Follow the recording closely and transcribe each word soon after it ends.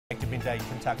Day,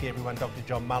 Kentucky, everyone. Dr.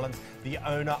 John Mullins, the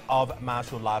owner of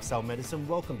Marshall Lifestyle Medicine.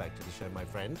 Welcome back to the show, my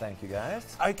friend. Thank you,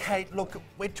 guys. Okay, look,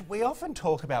 we often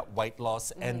talk about weight loss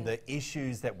and the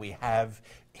issues that we have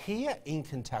here in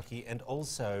Kentucky and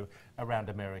also around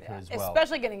America as well.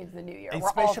 Especially getting into the new year.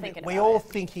 We're all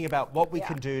thinking about what we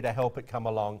can do to help it come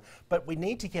along, but we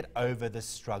need to get over the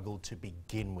struggle to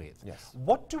begin with. Yes.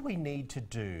 What do we need to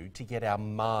do to get our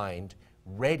mind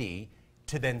ready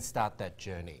to then start that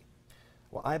journey?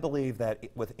 Well, I believe that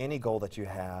with any goal that you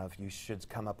have, you should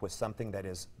come up with something that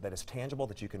is tangible,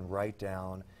 that you can write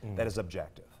down, that is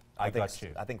objective. I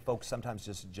think folks sometimes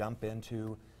just jump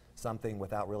into something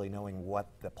without really knowing what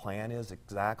the plan is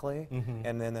exactly,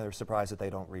 and then they're surprised that they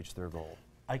don't reach their goal.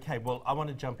 Okay, well, I want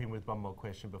to jump in with one more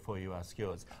question before you ask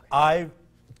yours. I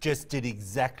just did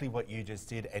exactly what you just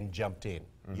did and jumped in.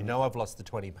 You know, I've lost the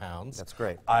 20 pounds. That's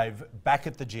great. I've back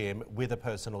at the gym with a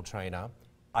personal trainer.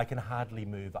 I can hardly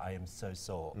move. I am so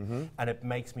sore. And it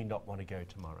makes me not want to go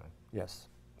tomorrow. Yes.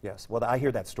 Yes. Well, I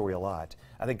hear that story a lot.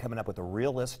 I think coming up with a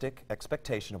realistic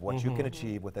expectation of what you can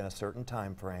achieve within a certain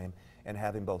time frame and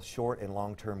having both short and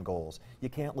long-term goals. You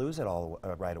can't lose it all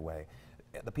right away.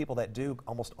 The people that do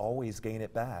almost always gain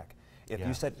it back. If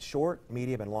you set short,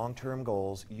 medium, and long-term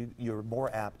goals, you're more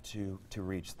apt to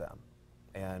reach them.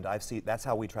 And that's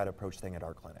how we try to approach things at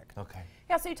our clinic. Okay.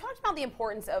 Yeah, so you talked about the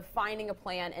importance of finding a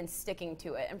plan and sticking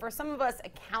to it. And for some of us,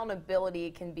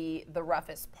 accountability can be the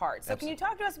roughest part. So can you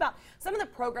talk to us about some of the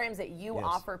programs that you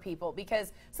offer people?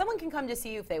 Because someone can come to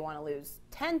see you if they want to lose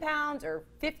 10 pounds or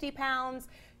 50 pounds.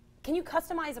 Can you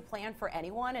customize a plan for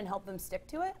anyone and help them stick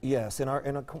to it? Yes,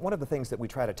 one of the things that we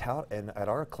try to tout at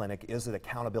our clinic is an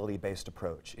accountability-based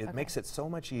approach. It makes it so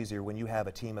much easier when you have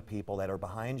a team of people that are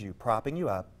behind you, propping you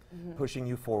up, pushing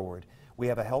you forward. We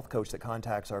have a health coach that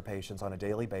contacts our patients on a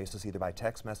daily basis, either by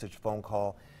text message, phone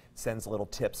call, sends little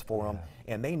tips for them,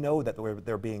 and they know that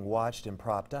they're being watched and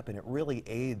propped up, and it really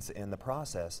aids in the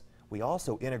process. We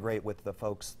also integrate with the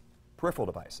folks' peripheral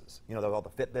devices, you know, all the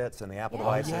Fitbits and the Apple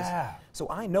devices. So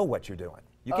I know what you're doing.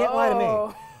 You can't lie to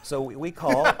me. So we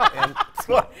call and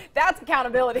that's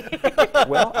accountability.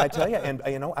 well, I tell you, and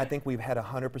you know, I think we've had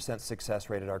 100%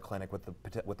 success rate at our clinic with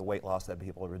the weight loss that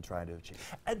people have been trying to achieve.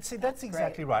 And see, that's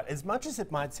exactly right. As much as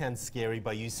it might sound scary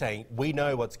by you saying we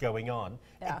know what's going on,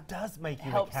 it does make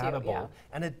you accountable,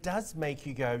 and it does make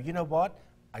you go, you know what?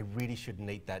 I really shouldn't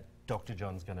eat that. Dr.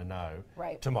 John's going to know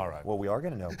tomorrow. Well, we are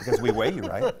going to know because we weigh you,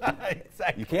 right?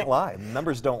 Exactly. You can't lie.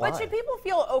 Numbers don't lie. But should people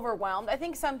feel overwhelmed? I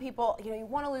think some people, you know, you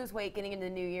want to lose weight getting into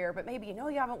the new year, but maybe you know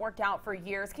you haven't worked out for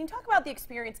years. Can you talk about the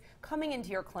experience coming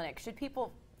into your clinic? Should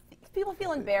people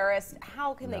feel embarrassed?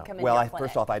 How can they come into your clinic? Well,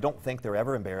 first off, I don't think they're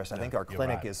ever embarrassed. I think our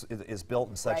clinic is built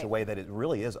in such a way that it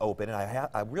really is open, and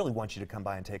I really want you to come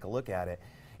by and take a look at it.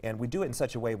 And we do it in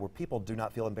such a way where people do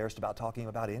not feel embarrassed about talking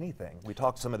about anything. We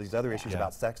talk some of these other issues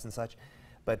about sex and such,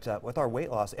 but with our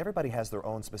weight loss, everybody has their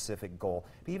own specific goal.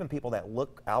 Even people that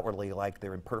look outwardly like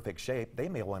they're in perfect shape, they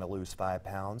may want to lose 5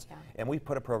 pounds, and we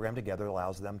put a program together that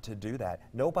allows them to do that.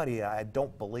 Nobody, I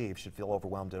don't believe, should feel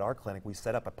overwhelmed at our clinic. We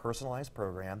set up a personalized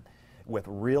program with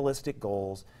realistic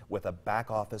goals, with a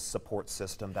back office support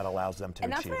system that allows them to achieve.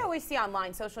 And that's what I always see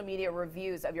online, social media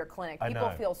reviews of your clinic. People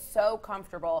feel so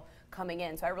comfortable coming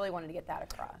in, so I really wanted to get that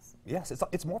across. Yes,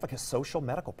 it's more like a social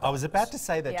medical process. I was about to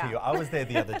say that to you. I was there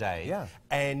the other day,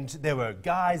 and there were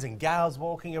guys and gals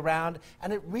walking around,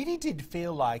 and it really did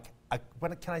feel like,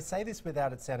 can I say this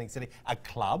without it sounding silly, a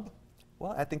club?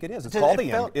 Well, I think it is. It's called the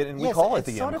Young, and we call it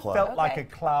the Young Club. It sort of felt like a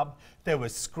club. There were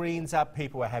screens up.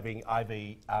 People were having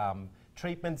IV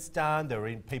treatments done. There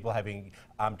were people having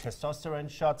testosterone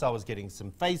shots. I was getting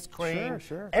some face cream.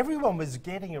 Sure. Everyone was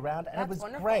getting around, and it was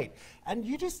great. And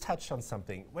you just touched on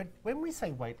something. When we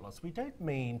say weight loss, we don't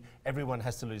mean everyone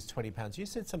has to lose 20 pounds. You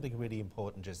said something really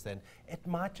important just then. It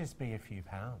might just be a few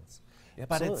pounds.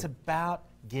 But it's about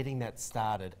getting that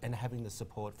started and having the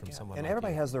support from someone and like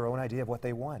everybody you. has their own idea of what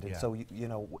they want. And so, you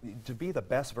know, to be the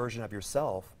best version of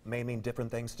yourself may mean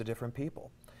different things to different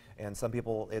people. And some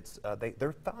people,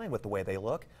 they're fine with the way they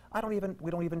look. We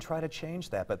don't even try to change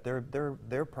that, but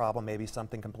their problem may be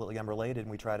something completely unrelated, and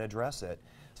we try to address it.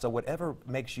 So whatever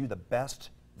makes you the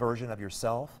best version of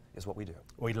yourself is what we do.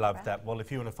 We love that. Well,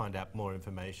 if you want to find out more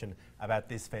information about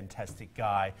this fantastic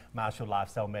guy, Marshall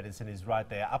Lifestyle Medicine is right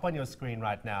there, up on your screen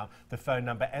right now, the phone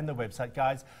number and the website.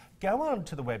 Guys, go on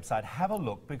to the website, have a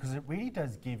look, because it really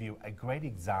does give you a great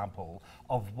example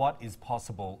of what is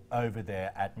possible over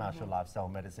there at Marshall Lifestyle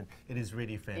Medicine. It is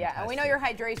really fantastic. Yeah, and we know your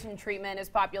hydration treatment is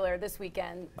popular this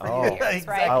weekend for New Year's,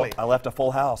 right? Exactly. I left a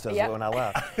full house when I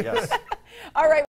left. Yes. All right.